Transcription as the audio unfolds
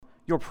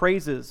your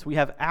praises. We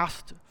have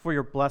asked for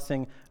your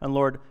blessing. And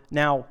Lord,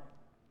 now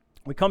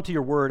we come to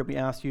your word and we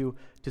ask you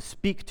to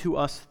speak to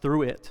us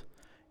through it.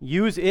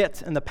 Use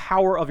it and the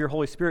power of your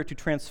Holy Spirit to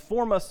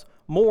transform us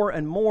more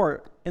and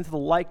more into the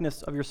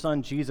likeness of your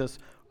Son, Jesus,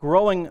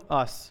 growing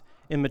us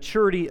in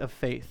maturity of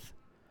faith.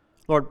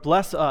 Lord,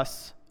 bless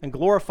us and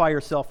glorify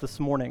yourself this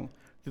morning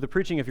through the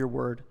preaching of your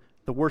word,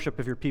 the worship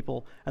of your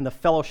people, and the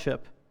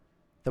fellowship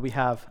that we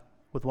have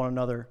with one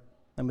another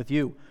and with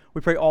you.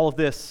 We pray all of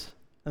this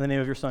in the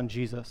name of your Son,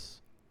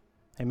 Jesus.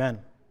 Amen.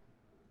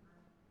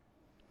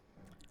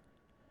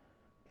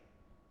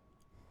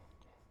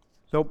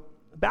 So,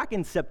 back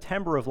in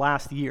September of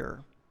last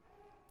year,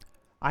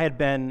 I had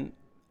been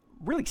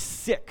really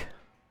sick.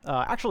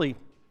 Actually,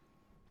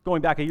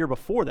 going back a year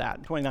before that,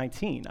 in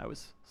 2019, I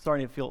was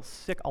starting to feel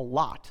sick a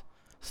lot,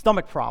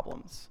 stomach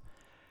problems.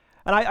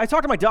 And I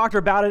talked to my doctor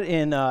about it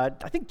in, I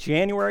think,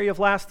 January of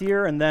last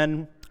year, and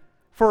then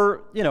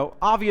for,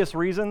 obvious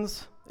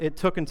reasons, it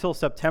took until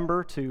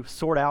September to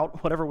sort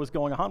out whatever was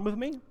going on with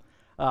me.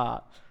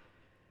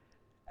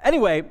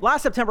 Anyway,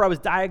 last September I was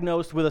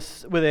diagnosed with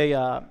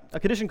a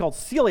condition called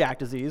celiac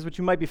disease, which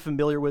you might be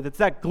familiar with. It's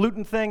that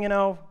gluten thing,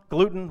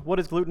 gluten. What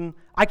is gluten?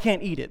 I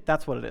can't eat it.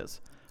 That's what it is.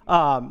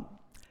 And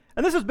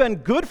this has been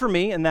good for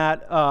me in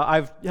that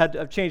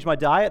I've changed my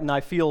diet and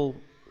I feel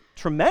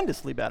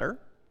tremendously better.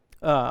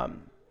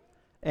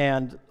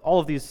 And all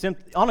of these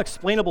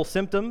unexplainable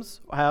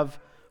symptoms have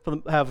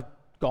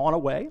gone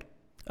away.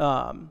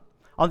 On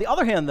the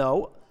other hand,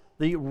 though,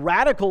 the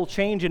radical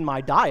change in my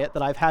diet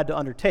that I've had to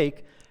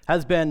undertake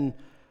has been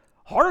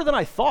harder than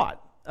I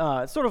thought.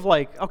 It's sort of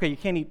like, okay, you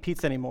can't eat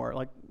pizza anymore.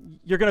 Like,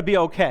 you're going to be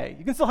okay.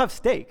 You can still have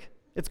steak.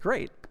 It's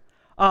great.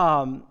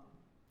 But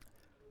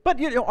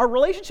our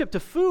relationship to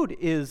food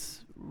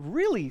is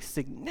really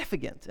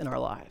significant in our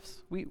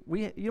lives.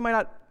 You might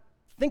not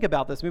think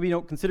about this. Maybe you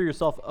don't consider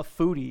yourself a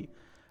foodie,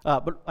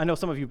 but I know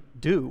some of you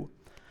do.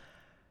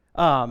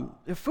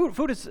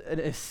 Food is an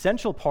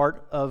essential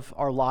part of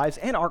our lives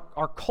and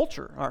our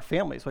culture, our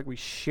families. Like, we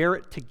share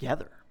it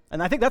together.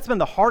 And I think that's been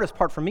the hardest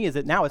part for me, is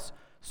that now it's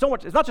so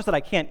much, it's not just that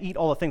I can't eat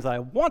all the things that I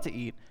want to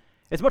eat,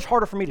 it's much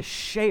harder for me to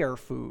share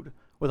food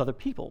with other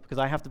people because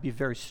I have to be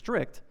very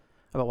strict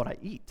about what I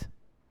eat.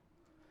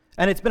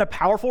 And it's been a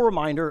powerful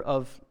reminder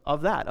of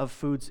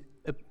food's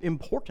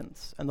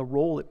importance and the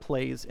role it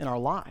plays in our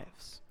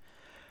lives.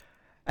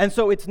 And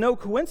so it's no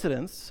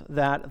coincidence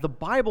that the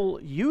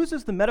Bible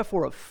uses the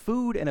metaphor of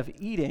food and of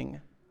eating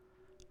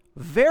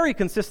very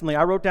consistently.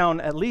 I wrote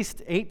down at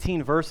least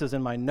 18 verses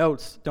in my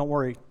notes. Don't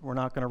worry, we're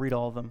not going to read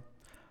all of them.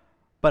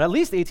 But at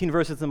least 18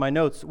 verses in my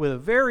notes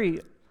with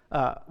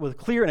with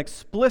clear and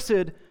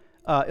explicit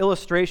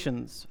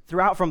illustrations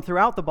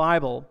throughout the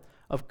Bible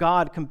of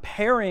God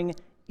comparing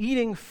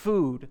eating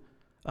food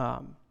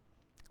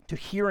to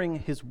hearing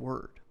his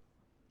word.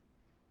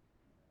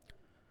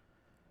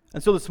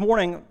 And so this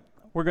morning,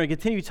 we're going to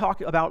continue to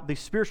talk about the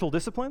spiritual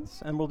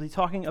disciplines, and we'll be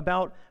talking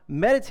about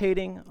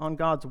meditating on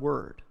God's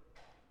word.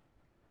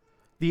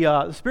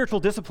 The spiritual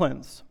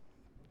disciplines.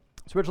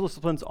 Spiritual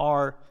disciplines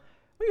are,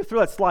 let me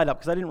throw that slide up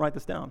because I didn't write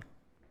this down.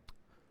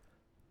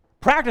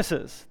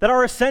 Practices that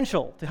are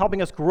essential to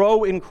helping us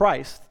grow in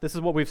Christ. This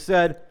is what we've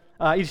said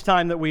each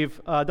time that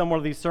we've done one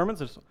of these sermons.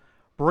 Just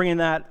bringing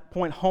that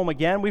point home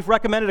again. We've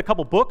recommended a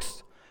couple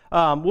books.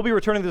 We'll be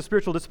returning to the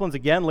spiritual disciplines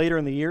again later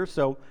in the year.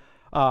 So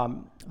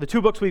the two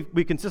books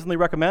we consistently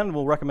recommend, and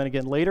we'll recommend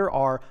again later,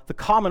 are The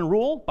Common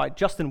Rule by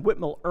Justin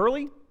Whitmell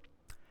Earley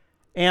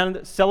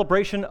and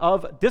Celebration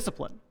of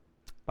Discipline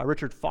by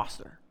Richard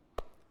Foster.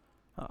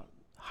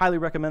 Highly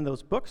recommend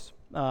those books.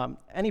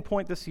 Any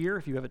point this year,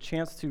 if you have a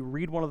chance to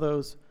read one of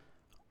those,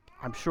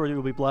 I'm sure you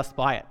will be blessed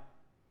by it.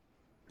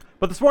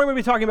 But this morning we're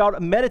going to be talking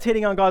about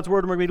meditating on God's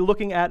word, and we're going to be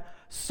looking at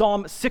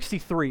Psalm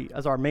 63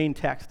 as our main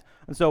text.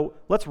 And so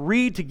let's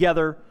read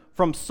together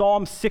from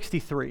Psalm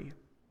 63.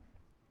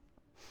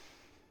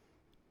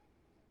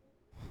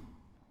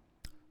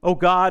 O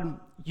God,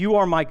 you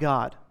are my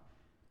God.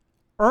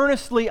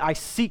 Earnestly I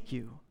seek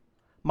you.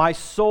 My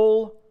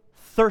soul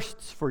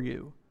thirsts for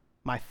you.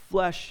 My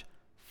flesh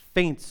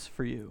faints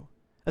for you,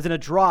 as in a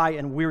dry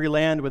and weary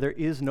land where there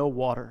is no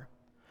water.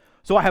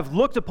 So I have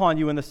looked upon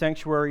you in the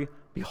sanctuary,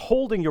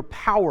 beholding your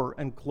power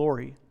and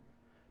glory.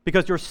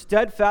 Because your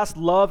steadfast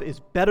love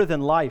is better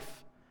than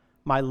life,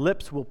 my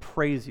lips will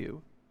praise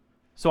you.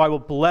 So I will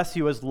bless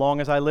you as long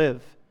as I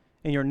live.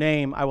 In your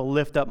name I will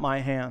lift up my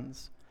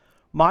hands.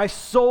 My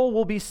soul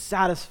will be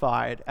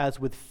satisfied as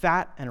with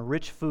fat and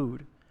rich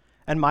food,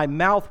 and my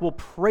mouth will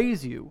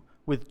praise you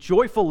with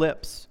joyful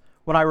lips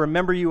when I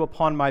remember you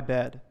upon my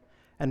bed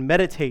and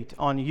meditate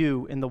on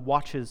you in the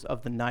watches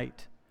of the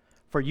night.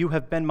 For you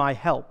have been my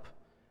help,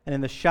 and in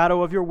the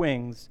shadow of your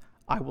wings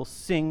I will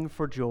sing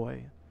for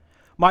joy.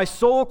 My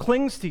soul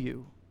clings to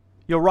you.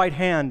 Your right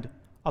hand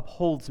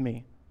upholds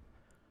me.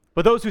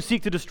 But those who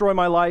seek to destroy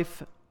my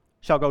life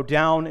shall go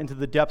down into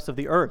the depths of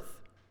the earth.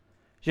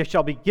 They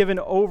shall be given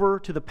over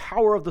to the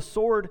power of the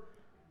sword.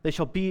 They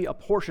shall be a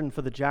portion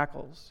for the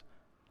jackals.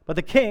 But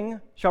the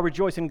king shall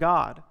rejoice in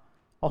God.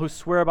 All who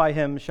swear by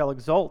him shall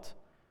exult.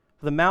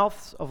 For the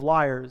mouths of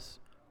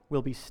liars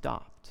will be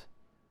stopped.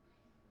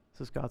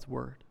 This is God's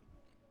word.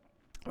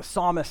 The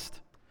psalmist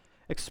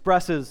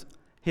expresses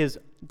his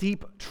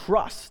deep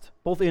trust,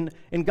 both in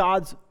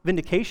God's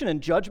vindication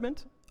and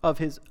judgment of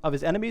his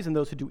enemies and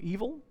those who do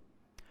evil,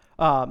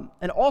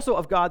 and also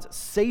of God's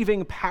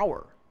saving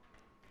power.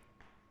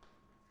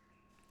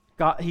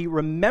 He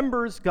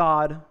remembers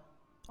God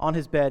on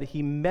his bed.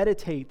 He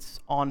meditates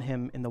on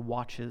him in the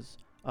watches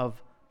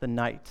of the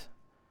night.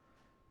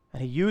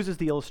 And he uses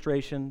the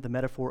illustration, the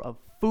metaphor of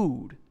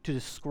food, to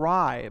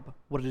describe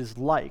what it is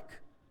like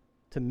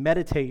to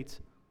meditate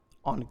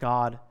on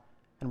God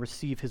and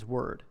receive his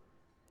word.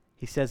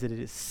 He says that it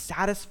is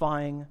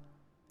satisfying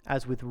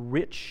as with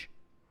rich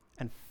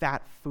and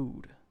fat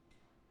food.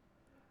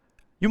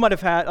 You might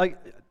have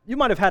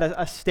had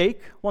a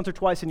steak once or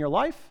twice in your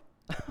life.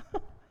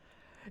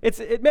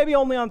 It may be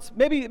only on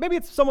maybe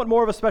it's somewhat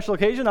more of a special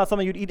occasion, not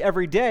something you'd eat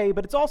every day,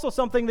 but it's also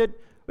something that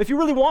if you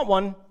really want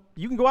one,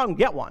 you can go out and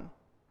get one.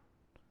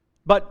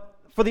 But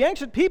for the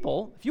ancient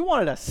people, if you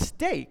wanted a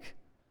steak,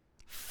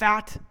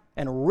 fat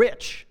and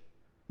rich,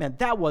 man,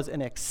 that was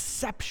an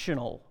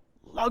exceptional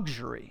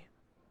luxury.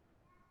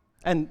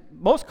 And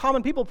most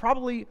common people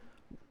probably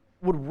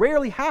would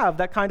rarely have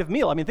that kind of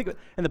meal. I mean, think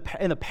in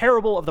the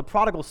parable of the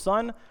prodigal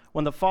son,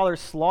 when the father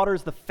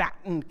slaughters the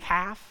fattened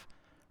calf,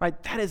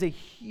 right? That is a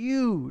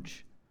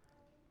huge,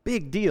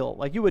 big deal.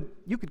 Like you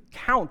could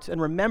count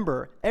and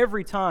remember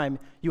every time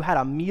you had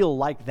a meal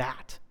like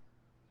that.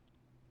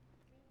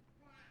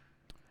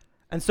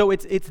 And so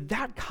it's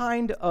that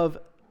kind of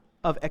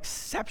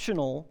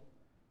exceptional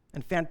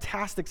and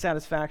fantastic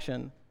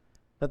satisfaction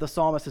that the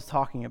psalmist is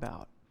talking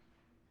about,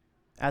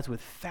 as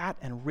with fat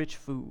and rich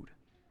food.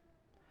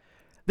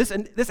 This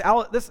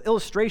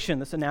illustration,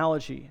 this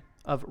analogy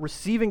of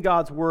receiving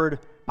God's word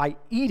by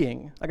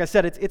eating, like I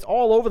said, it's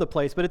all over the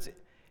place, but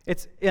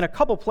it's in a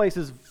couple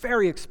places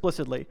very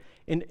explicitly.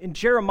 In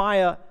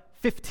Jeremiah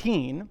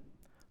 15,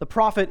 the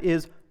prophet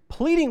is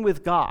pleading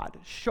with God,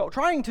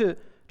 trying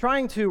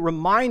to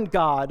remind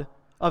God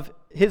of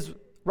his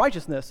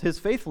righteousness, his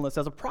faithfulness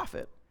as a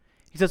prophet.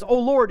 He says, "O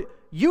Lord,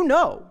 you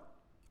know,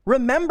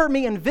 remember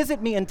me and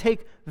visit me and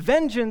take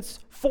vengeance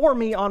for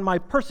me on my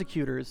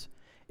persecutors.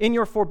 In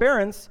your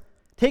forbearance,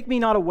 take me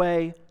not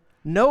away.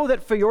 Know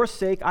that for your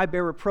sake I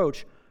bear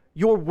reproach.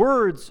 Your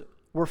words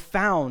were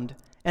found,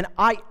 and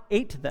I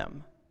ate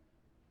them.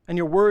 And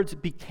your words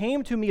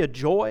became to me a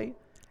joy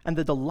and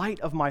the delight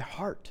of my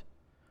heart.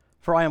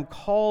 For I am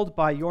called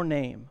by your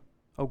name,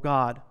 O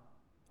God,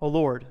 O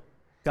Lord,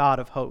 God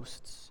of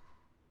hosts."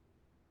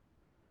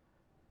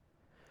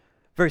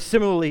 Very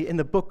similarly, in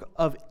the book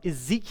of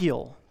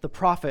Ezekiel, the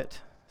prophet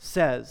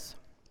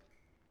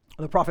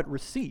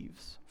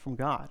receives from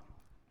God.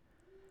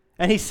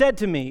 "And he said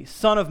to me,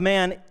 Son of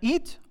man,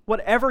 eat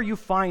whatever you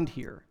find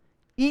here.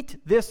 Eat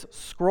this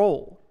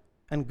scroll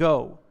and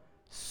go.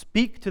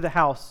 Speak to the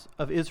house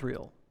of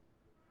Israel.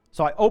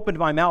 So I opened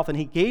my mouth, and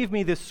he gave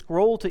me this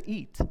scroll to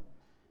eat.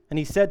 And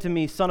he said to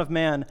me, Son of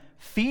man,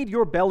 feed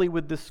your belly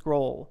with this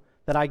scroll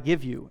that I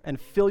give you,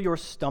 and fill your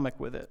stomach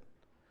with it.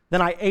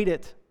 Then I ate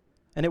it,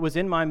 and it was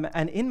in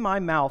my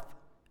mouth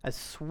as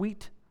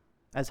sweet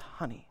as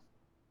honey."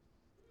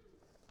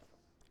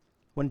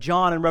 When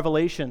John in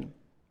Revelation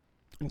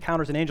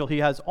encounters an angel, he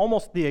has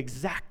almost the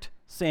exact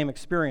same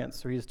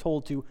experience, where he is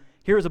told to,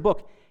 here's a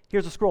book,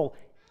 here's a scroll,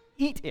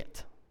 eat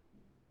it.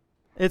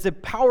 It's a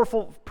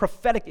powerful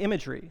prophetic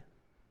imagery.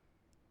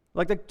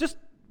 Like just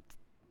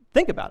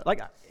think about it.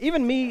 Like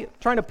even me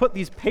trying to put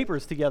these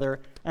papers together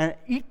and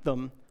eat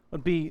them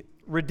would be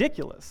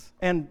ridiculous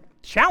and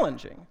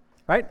challenging,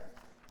 right?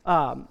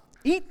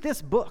 Eat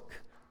this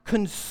book,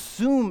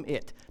 consume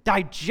it,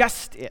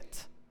 digest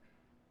it,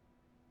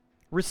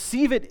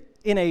 receive it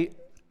in a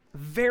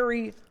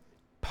very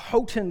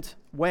potent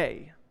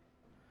way.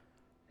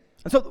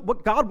 And so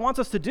what God wants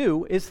us to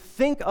do is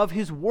think of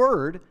his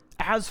word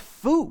as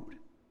food.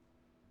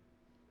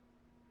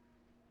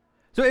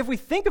 So if we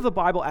think of the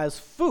Bible as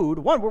food,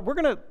 one, we're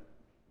going to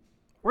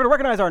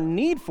recognize our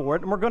need for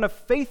it, and we're going to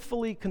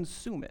faithfully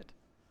consume it.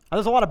 Now,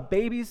 there's a lot of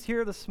babies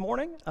here this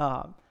morning,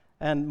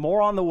 and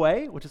more on the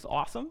way, which is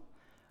awesome.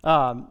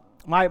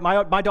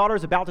 My daughter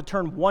is about to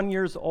turn 1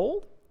 year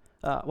old.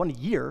 1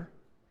 year,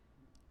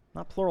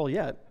 not plural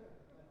yet.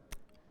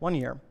 1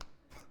 year.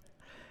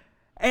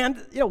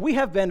 And, we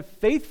have been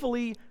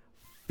faithfully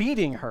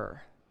feeding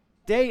her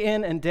day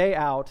in and day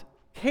out.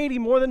 Katie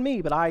more than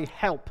me, but I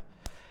help.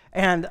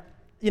 And,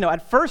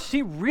 at first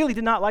she really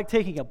did not like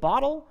taking a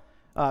bottle.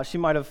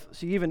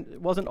 She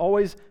even wasn't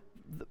always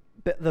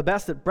the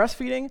best at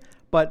breastfeeding.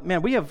 But,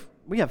 man, we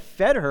have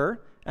fed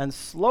her, and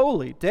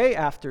slowly, day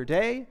after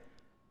day,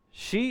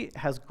 she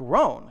has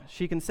grown.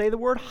 She can say the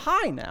word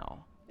hi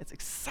now. It's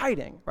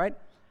exciting, right?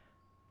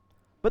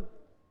 But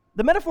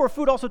the metaphor of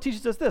food also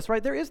teaches us this,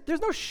 right?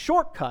 There's no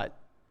shortcut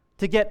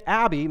to get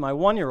Abby, my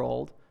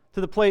 1-year-old,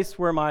 to the place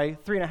where my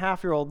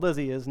 3.5-year-old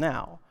Lizzie is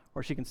now,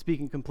 where she can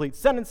speak in complete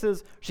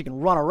sentences, she can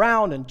run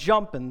around and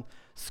jump and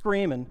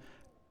scream and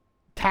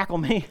tackle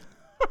me.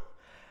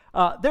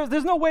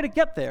 There's no way to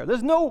get there.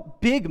 There's no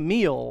big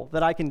meal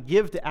that I can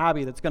give to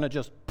Abby that's going to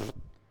just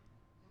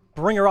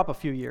bring her up a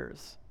few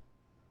years.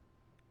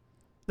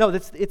 No,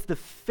 it's the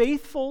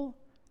faithful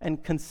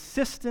and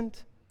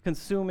consistent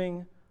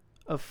consuming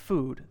of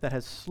food that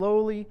has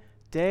slowly,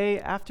 day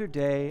after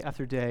day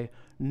after day,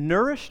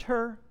 nourished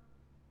her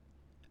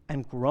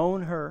and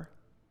grown her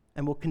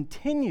and will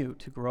continue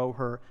to grow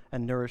her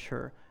and nourish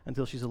her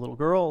until she's a little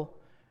girl,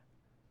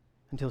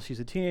 until she's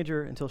a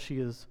teenager, until she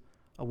is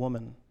a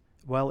woman,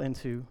 well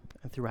into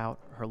and throughout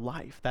her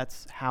life.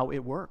 That's how it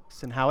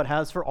works and how it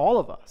has for all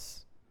of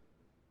us.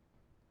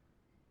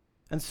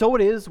 And so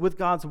it is with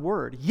God's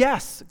Word.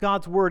 Yes,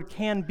 God's Word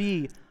can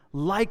be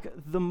like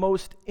the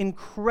most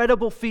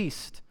incredible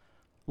feast,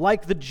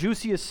 like the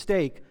juiciest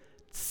steak,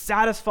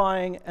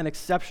 satisfying and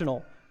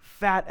exceptional,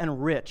 fat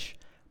and rich.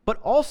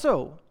 But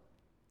also,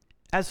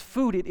 as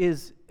food, it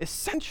is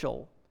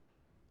essential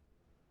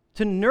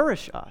to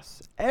nourish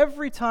us.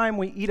 Every time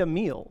we eat a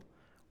meal,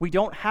 we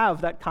don't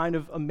have that kind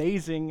of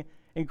amazing,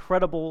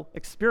 incredible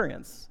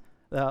experience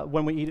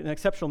when we eat an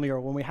exceptional meal or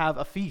when we have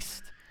a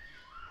feast.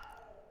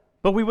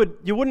 But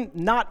you wouldn't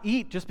not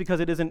eat just because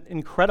it isn't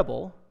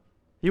incredible.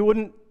 You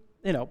wouldn't,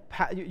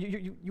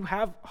 you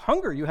have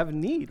hunger, you have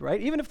need,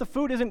 right? Even if the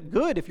food isn't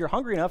good, if you're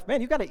hungry enough,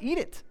 man, you've got to eat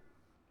it.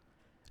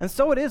 And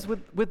so it is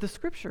with the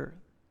Scripture.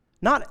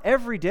 Not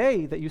every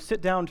day that you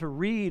sit down to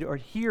read or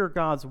hear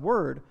God's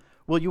Word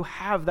will you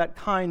have that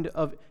kind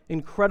of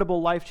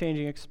incredible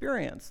life-changing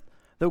experience,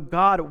 though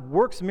God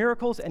works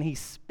miracles and He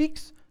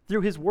speaks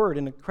through His Word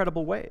in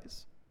incredible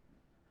ways.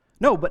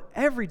 No, but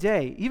every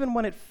day, even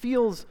when it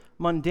feels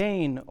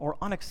mundane or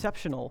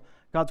unexceptional,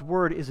 God's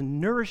Word is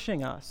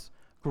nourishing us,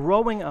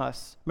 growing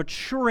us,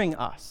 maturing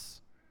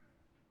us,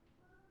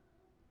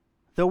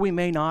 though we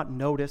may not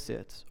notice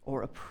it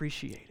or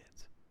appreciate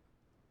it.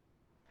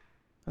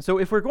 And so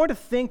if we're going to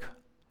think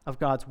of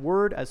God's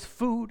Word as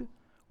food,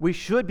 we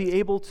should be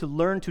able to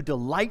learn to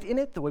delight in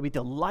it the way we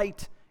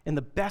delight in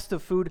the best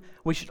of food.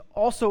 We should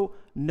also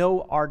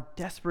know our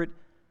desperate,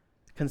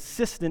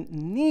 consistent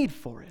need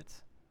for it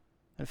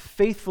and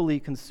faithfully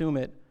consume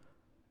it,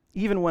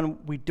 even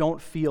when we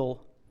don't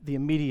feel the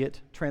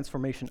immediate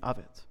transformation of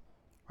it.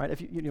 Right?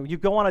 If you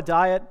go on a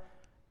diet,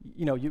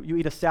 you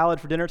eat a salad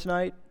for dinner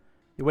tonight,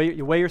 you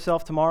weigh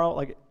yourself tomorrow,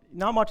 like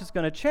not much is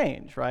going to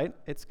change, right?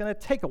 It's going to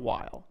take a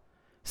while.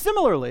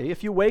 Similarly,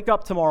 if you wake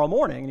up tomorrow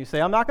morning and you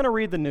say, I'm not going to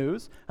read the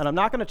news and I'm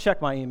not going to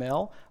check my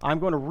email, I'm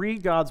going to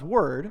read God's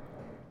Word,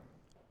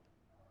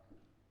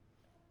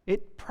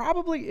 it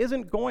probably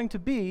isn't going to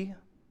be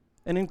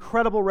an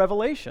incredible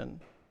revelation.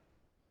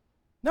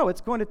 No,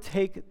 it's going to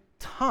take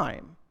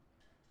time.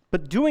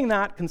 But doing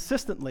that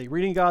consistently,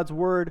 reading God's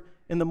Word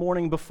in the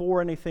morning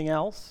before anything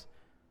else,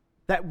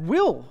 that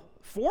will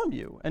form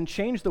you and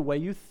change the way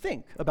you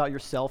think about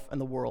yourself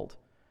and the world.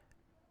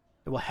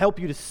 It will help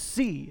you to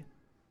see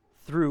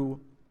through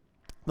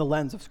the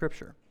lens of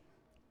Scripture.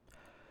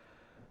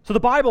 So the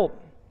Bible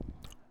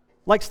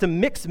likes to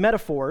mix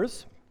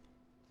metaphors,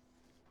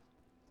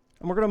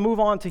 and we're going to move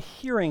on to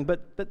hearing,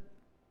 but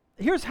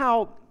here's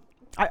how,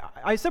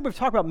 I said we've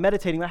talked about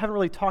meditating, but I haven't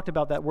really talked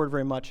about that word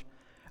very much.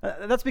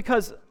 That's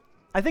because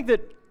I think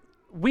that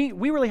we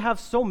really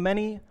have so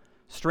many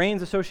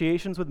strange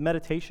associations with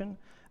meditation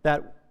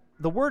that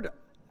the word,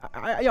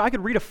 I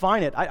could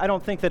redefine it. I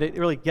don't think that it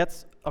really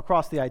gets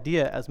across the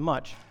idea as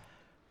much.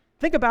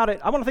 Think about it.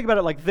 I want to think about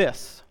it like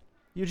this.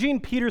 Eugene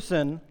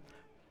Peterson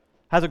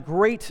has a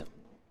great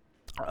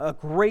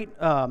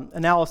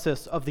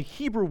analysis of the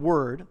Hebrew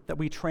word that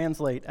we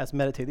translate as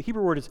meditate. The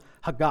Hebrew word is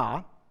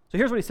hagah. So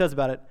here's what he says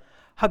about it.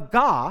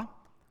 Hagah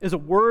is a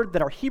word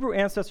that our Hebrew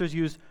ancestors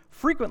used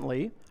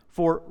frequently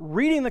for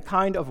reading the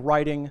kind of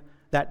writing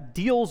that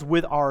deals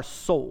with our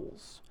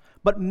souls.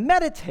 But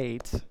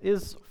meditate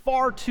is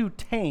far too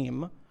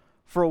tame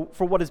for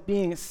what is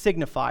being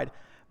signified.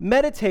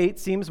 Meditate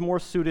seems more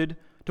suited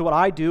to what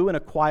I do in a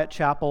quiet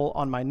chapel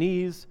on my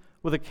knees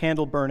with a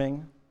candle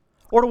burning,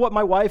 or to what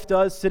my wife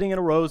does sitting in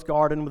a rose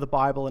garden with a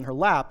Bible in her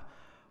lap.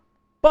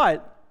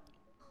 But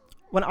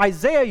when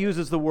Isaiah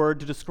uses the word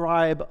to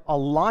describe a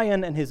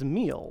lion and his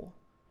meal,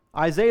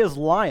 Isaiah's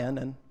lion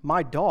and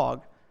my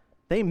dog,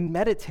 they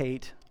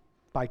meditate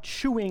by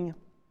chewing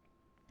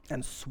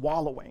and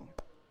swallowing,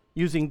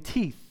 using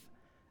teeth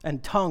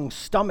and tongue,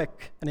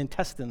 stomach, and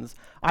intestines.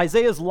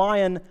 Isaiah's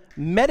lion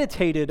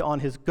meditated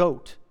on his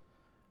goat.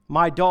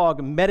 My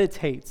dog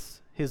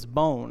meditates his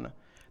bone.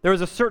 There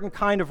is a certain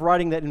kind of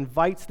writing that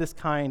invites this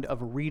kind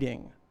of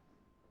reading,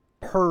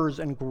 purrs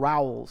and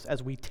growls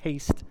as we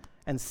taste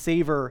and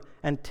savor,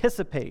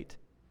 anticipate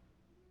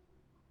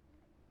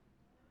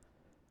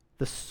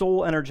the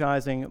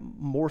soul-energizing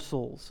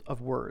morsels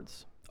of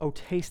words. Oh,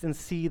 taste and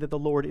see that the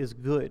Lord is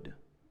good.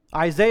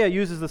 Isaiah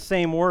uses the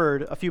same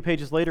word a few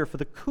pages later for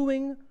the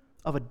cooing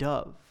of a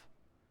dove.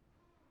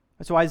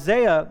 And so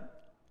Isaiah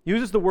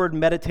uses the word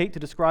meditate to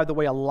describe the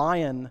way a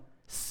lion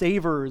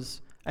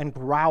savors and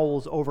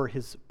growls over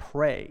his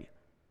prey,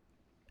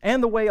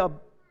 and the way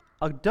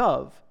a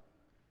dove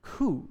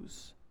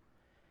coos.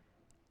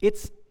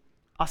 It's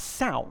a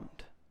sound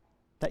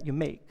that you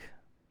make.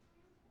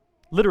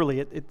 Literally,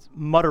 it's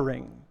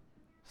muttering,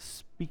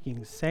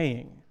 speaking,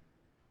 saying.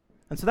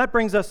 And so that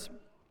brings us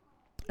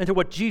into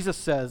what Jesus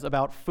says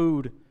about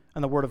food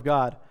and the Word of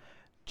God.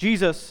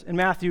 Jesus, in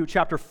Matthew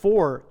chapter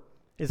 4,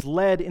 is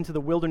led into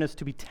the wilderness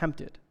to be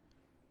tempted.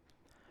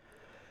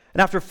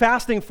 And after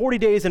fasting 40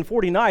 days and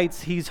 40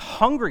 nights, he's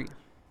hungry.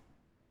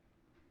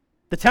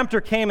 The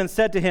tempter came and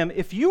said to him,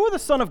 "If you are the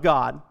Son of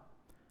God,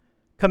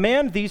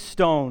 command these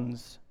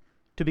stones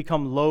to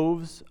become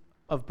loaves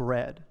of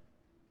bread."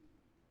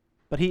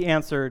 But he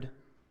answered,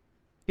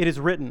 "It is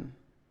written,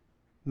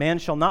 man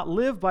shall not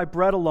live by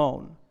bread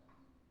alone,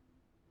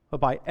 but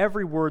by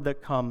every word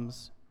that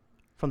comes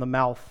from the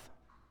mouth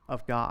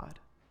of God."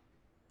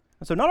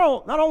 And so not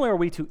only are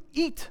we to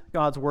eat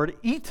God's word,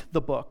 eat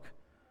the book,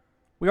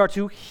 we are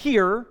to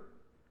hear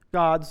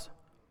God's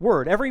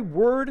word. Every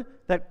word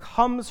that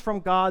comes from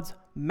God's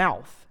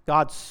mouth.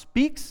 God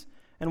speaks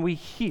and we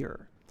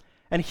hear.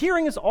 And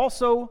hearing is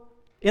also,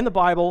 in the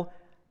Bible,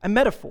 a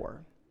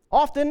metaphor.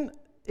 Often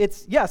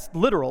it's, yes,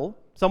 literal.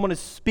 Someone is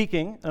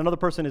speaking and another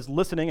person is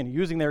listening and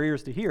using their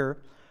ears to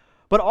hear.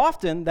 But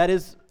often that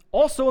is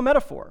also a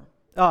metaphor.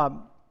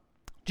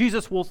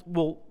 Jesus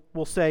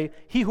will say,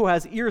 "He who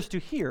has ears to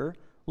hear,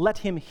 let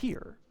him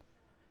hear."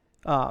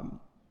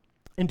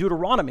 In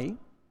Deuteronomy,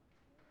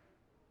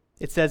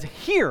 it says,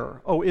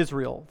 "Hear, O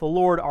Israel, the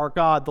Lord our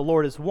God, the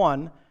Lord is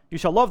one. You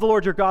shall love the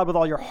Lord your God with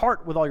all your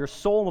heart, with all your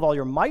soul, and with all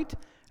your might.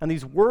 And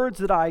these words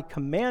that I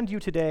command you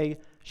today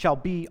shall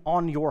be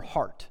on your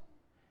heart."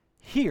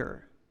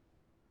 Hear,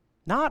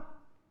 not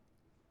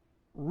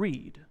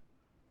read.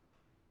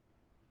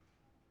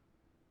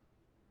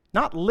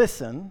 Not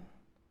listen,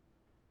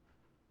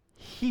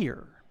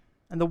 hear.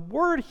 And the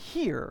word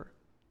hear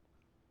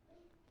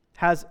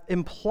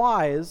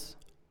implies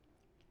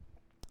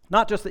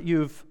not just that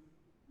you've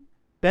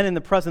been in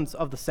the presence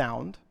of the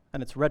sound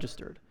and it's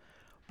registered,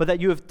 but that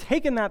you have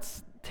taken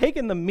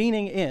the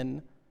meaning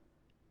in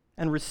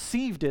and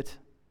received it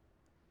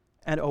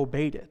and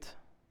obeyed it.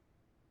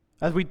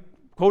 As we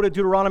quoted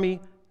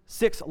Deuteronomy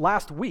 6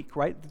 last week,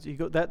 right?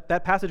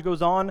 That passage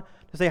goes on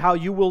to say how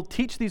you will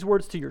teach these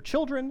words to your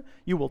children,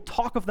 you will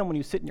talk of them when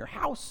you sit in your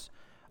house.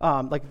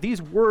 Like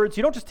these words,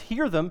 you don't just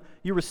hear them,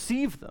 you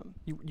receive them.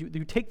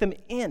 You take them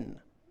in.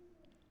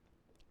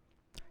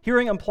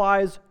 Hearing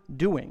implies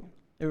doing.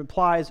 It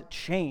implies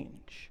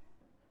change.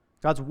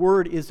 God's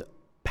word is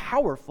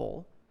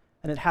powerful,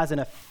 and it has an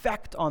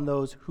effect on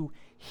those who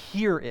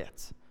hear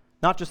it,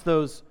 not just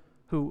those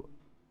who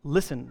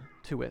listen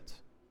to it.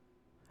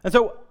 And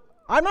so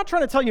I'm not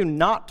trying to tell you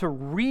not to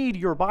read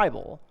your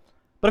Bible,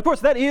 but of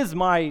course that's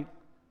my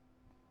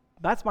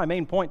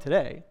main point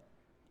today,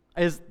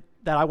 is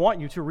that I want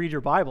you to read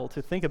your Bible,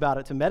 to think about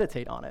it, to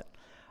meditate on it.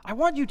 I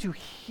want you to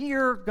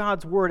hear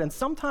God's word, and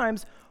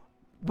sometimes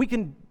we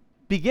can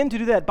begin to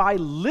do that by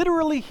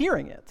literally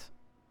hearing it,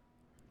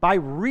 by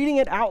reading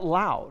it out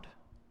loud,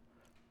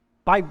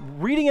 by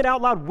reading it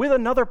out loud with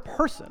another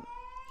person,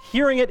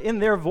 hearing it in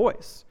their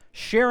voice,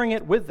 sharing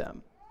it with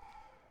them.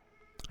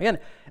 Again,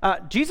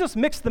 Jesus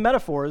mixed the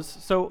metaphors,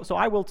 so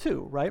I will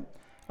too, right?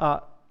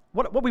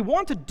 What we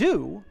want to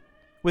do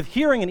with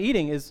hearing and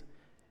eating is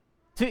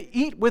to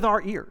eat with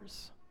our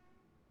ears.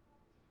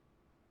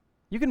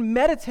 You can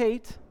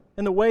meditate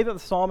in the way that the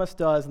psalmist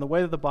does, in the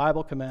way that the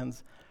Bible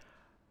commends,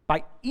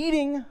 by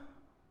eating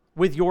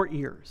with your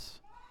ears.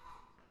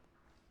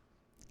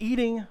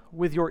 Eating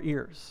with your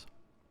ears.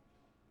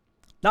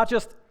 Not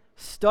just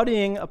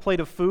studying a plate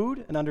of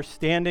food and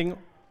understanding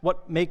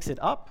what makes it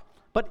up,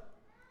 but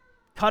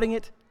cutting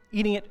it,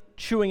 eating it,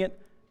 chewing it,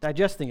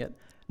 digesting it.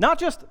 Not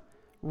just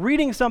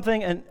reading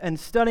something and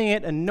studying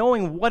it and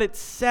knowing what it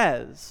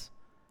says,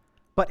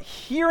 but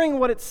hearing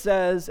what it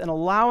says and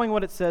allowing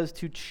what it says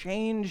to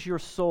change your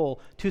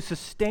soul, to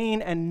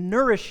sustain and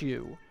nourish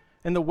you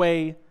in the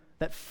way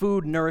that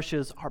food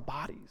nourishes our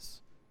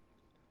bodies.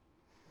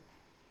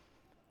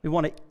 We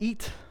want to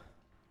eat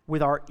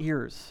with our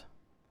ears.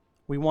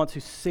 We want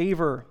to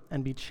savor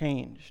and be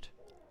changed.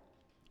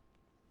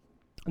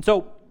 And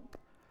so,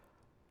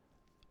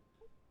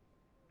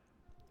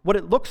 what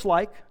it looks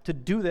like to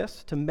do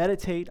this, to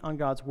meditate on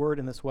God's word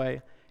in this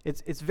way,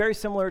 it's very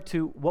similar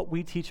to what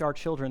we teach our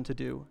children to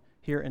do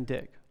here in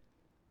DIG.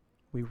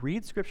 We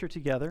read Scripture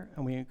together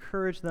and we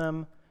encourage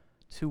them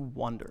to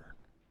wonder.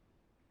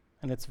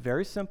 And it's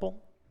very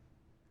simple,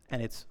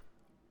 and it's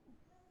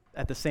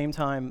at the same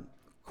time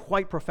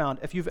quite profound.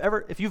 If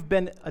you've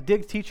been a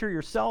DIG teacher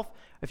yourself,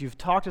 if you've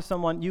talked to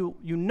someone, you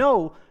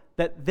know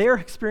that their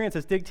experience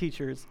as DIG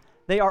teachers,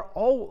 they are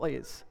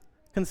always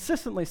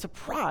consistently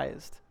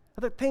surprised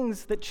at the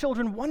things that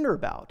children wonder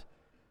about.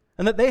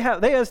 And that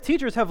they as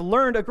teachers have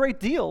learned a great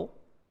deal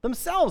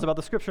themselves about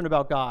the Scripture and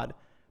about God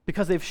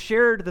because they've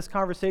shared this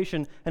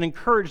conversation and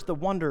encouraged the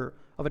wonder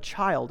of a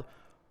child.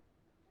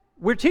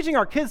 We're teaching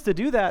our kids to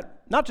do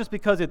that not just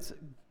because it's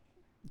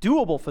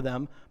doable for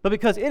them, but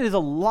because it is a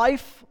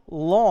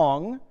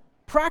lifelong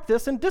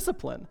practice and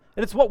discipline.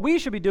 And it's what we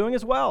should be doing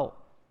as well.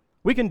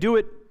 We can do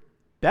it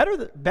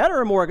better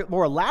and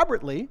more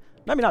elaborately.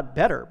 I mean, not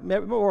better,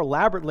 more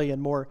elaborately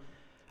and more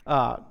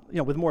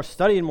with more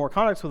study and more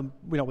context,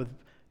 with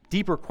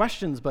deeper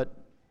questions, but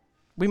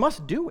we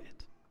must do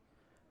it.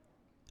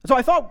 So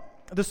I thought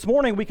this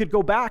morning we could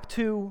go back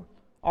to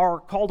our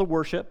call to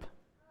worship,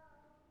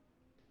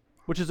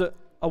 which is a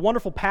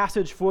wonderful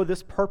passage for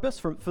this purpose,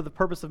 for the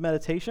purpose of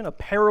meditation, a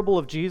parable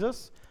of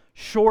Jesus,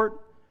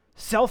 short,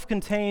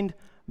 self-contained,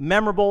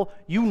 memorable.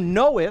 You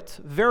know it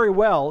very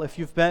well if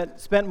you've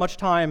spent much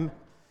time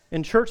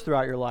in church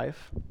throughout your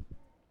life.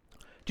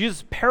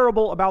 Jesus'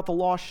 parable about the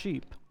lost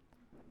sheep.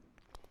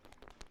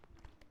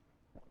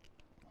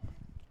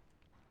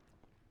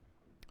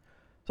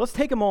 So let's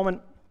take a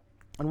moment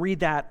and read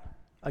that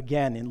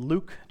again in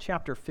Luke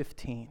chapter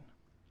 15.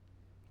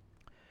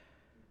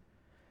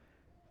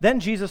 Then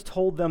Jesus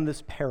told them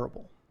this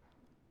parable.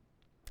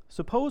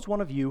 Suppose one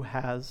of you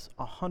has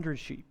 100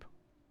 sheep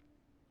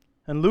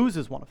and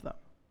loses one of them.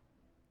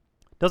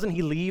 Doesn't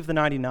he leave the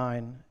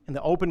 99 in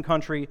the open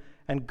country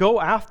and go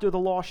after the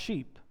lost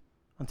sheep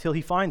until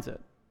he finds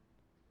it?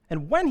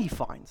 And when he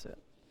finds it,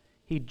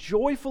 he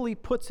joyfully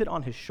puts it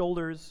on his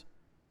shoulders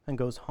and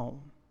goes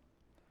home.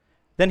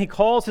 Then he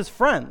calls his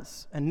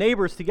friends and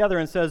neighbors together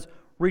and says,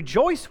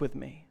 "Rejoice with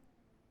me.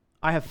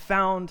 I have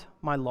found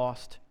my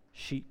lost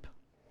sheep."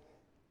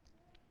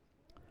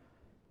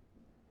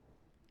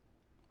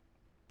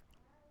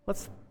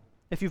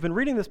 If you've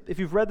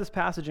read this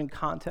passage in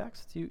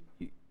context, you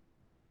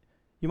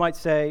might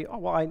say,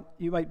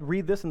 you might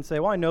read this and say,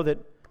 well, I know that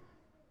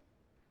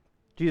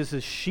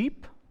Jesus'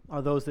 sheep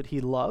are those that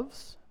he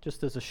loves,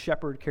 just as a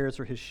shepherd cares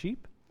for his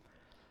sheep.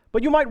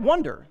 But you might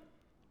wonder,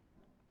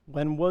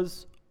 when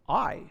was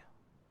I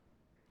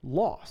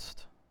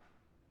lost?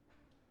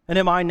 And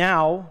am I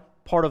now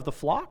part of the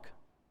flock?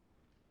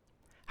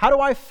 How do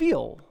I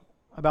feel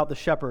about the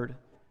shepherd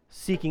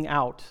seeking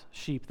out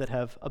sheep that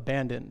have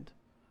abandoned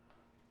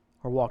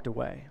or walked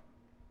away?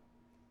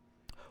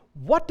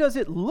 What does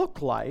it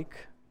look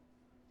like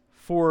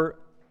for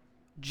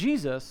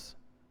Jesus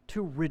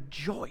to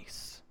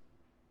rejoice?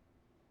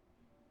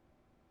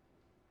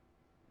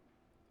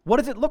 What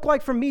does it look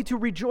like for me to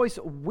rejoice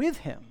with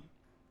him?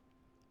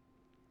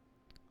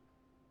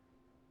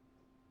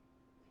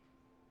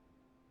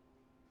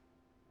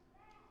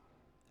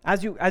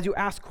 As you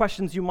ask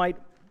questions, you might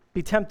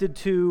be tempted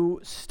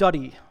to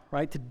study,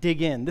 right? To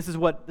dig in. This is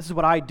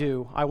what I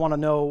do. I want to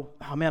know,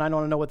 I want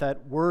to know what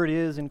that word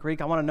is in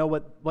Greek. I want to know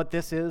what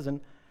this is.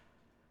 And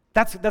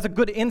that's a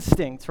good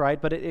instinct,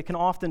 right? But it can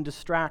often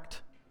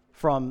distract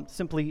from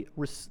simply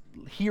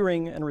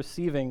hearing and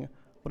receiving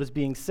what is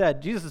being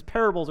said. Jesus'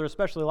 parables are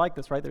especially like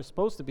this, right? They're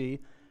supposed to be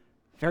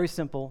very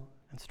simple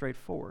and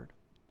straightforward.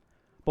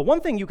 But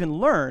one thing you can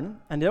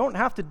learn, and you don't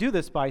have to do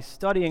this by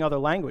studying other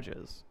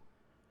languages,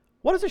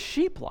 what is a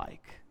sheep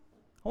like?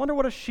 I wonder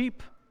what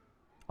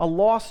a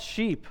lost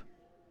sheep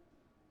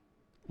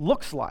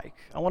looks like.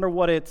 I wonder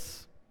what it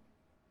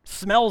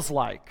smells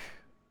like.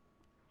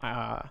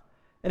 And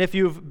if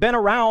you've been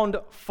around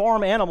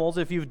farm animals,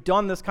 if you've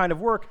done this kind of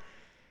work,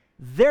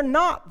 they're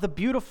not the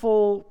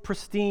beautiful,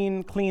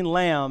 pristine, clean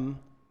lamb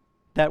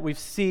that we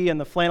see in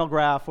the flannel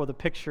graph or the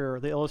picture,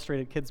 the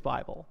illustrated kids'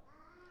 Bible.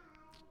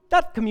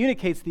 That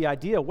communicates the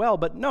idea well,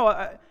 but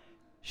no,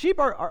 sheep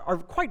are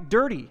quite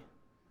dirty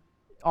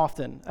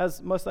often,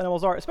 as most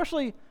animals are,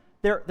 especially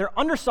they're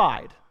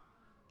underside,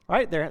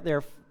 right?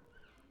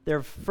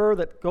 They're fur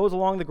that goes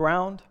along the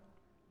ground.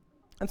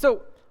 And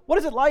so what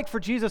is it like for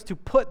Jesus to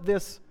put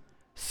this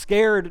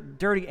scared,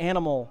 dirty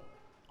animal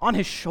on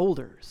his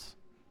shoulders?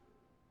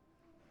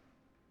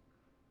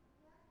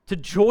 To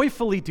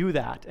joyfully do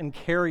that and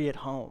carry it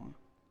home.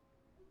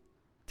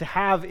 To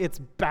have its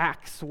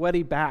back,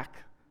 sweaty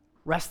back,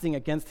 resting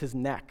against his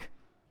neck.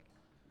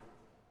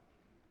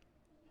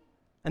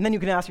 And then you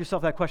can ask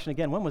yourself that question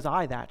again, when was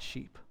I that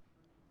sheep?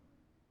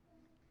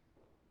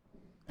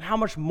 And how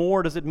much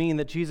more does it mean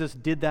that Jesus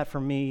did that for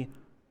me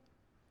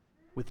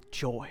with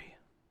joy?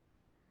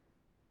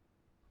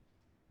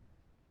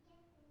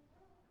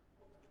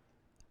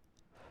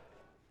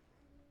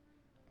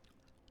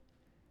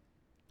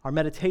 Our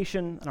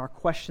meditation and our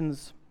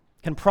questions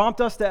can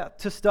prompt us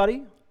to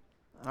study.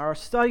 Our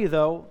study,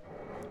 though,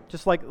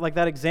 just like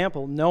that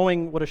example,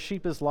 knowing what a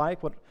sheep is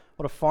like, what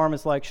a farm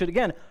is like, should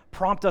again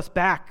prompt us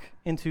back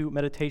into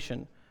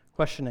meditation,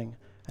 questioning,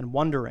 and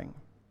wondering.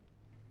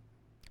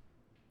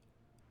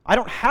 I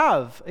don't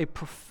have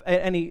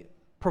any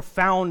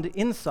profound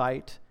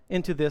insight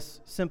into this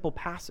simple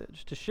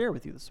passage to share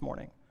with you this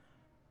morning.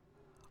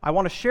 I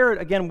want to share it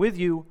again with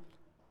you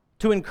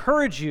to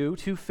encourage you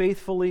to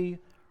faithfully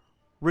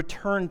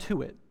return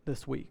to it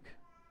this week.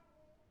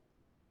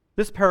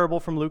 This parable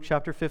from Luke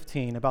chapter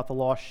 15 about the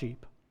lost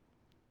sheep.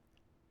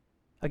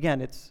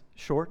 Again, it's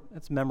short,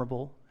 it's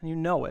memorable, and you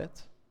know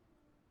it.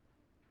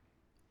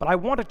 But I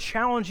want to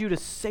challenge you to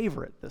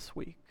savor it this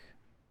week,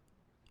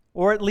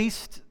 or at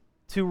least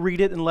to read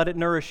it and let it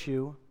nourish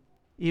you,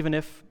 even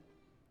if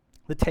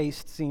the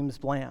taste seems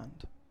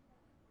bland.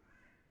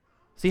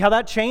 See how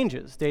that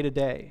changes day to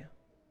day.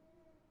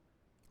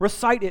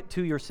 Recite it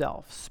to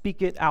yourself.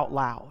 Speak it out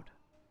loud.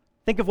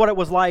 Think of what it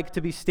was like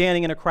to be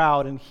standing in a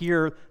crowd and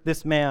hear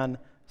this man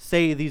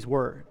say these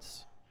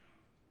words.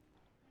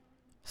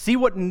 See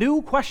what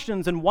new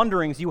questions and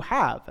wonderings you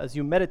have as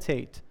you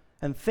meditate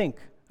and think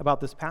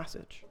about this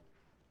passage.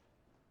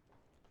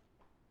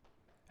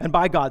 And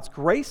by God's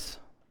grace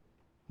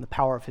and the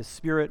power of his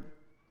Spirit,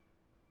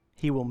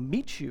 he will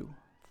meet you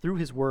through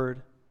his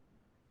word.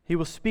 He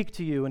will speak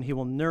to you and he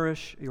will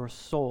nourish your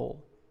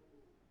soul.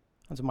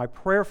 And so my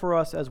prayer for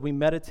us as we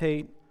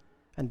meditate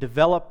and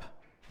develop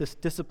this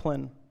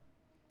discipline,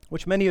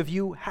 which many of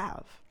you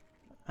have,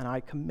 and I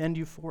commend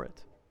you for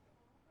it,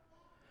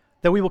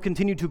 that we will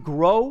continue to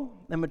grow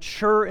and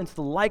mature into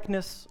the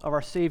likeness of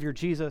our Savior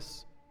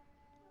Jesus,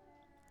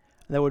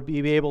 and that we'll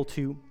be able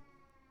to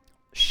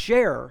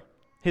share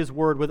his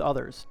word with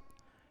others.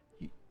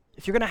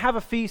 If you're going to have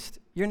a feast,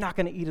 you're not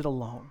going to eat it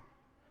alone.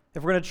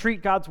 If we're going to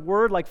treat God's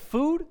word like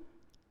food,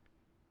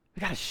 we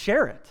got to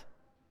share it.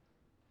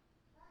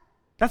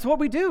 That's what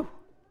we do.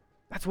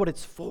 That's what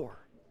it's for.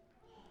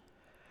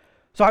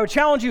 So I would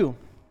challenge you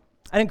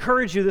and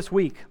encourage you this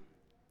week.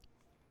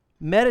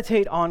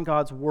 Meditate on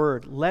God's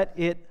word. Let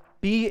it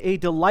be a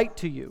delight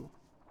to you.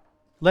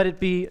 Let it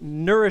be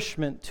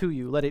nourishment to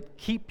you. Let it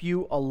keep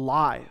you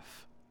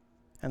alive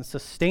and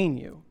sustain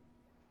you.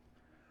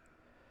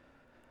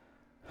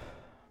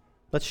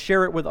 Let's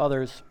share it with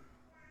others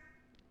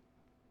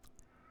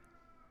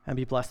and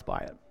be blessed by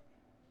it.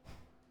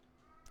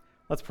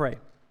 Let's pray.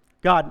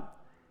 God,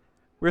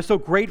 we're so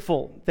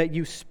grateful that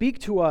you speak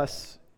to us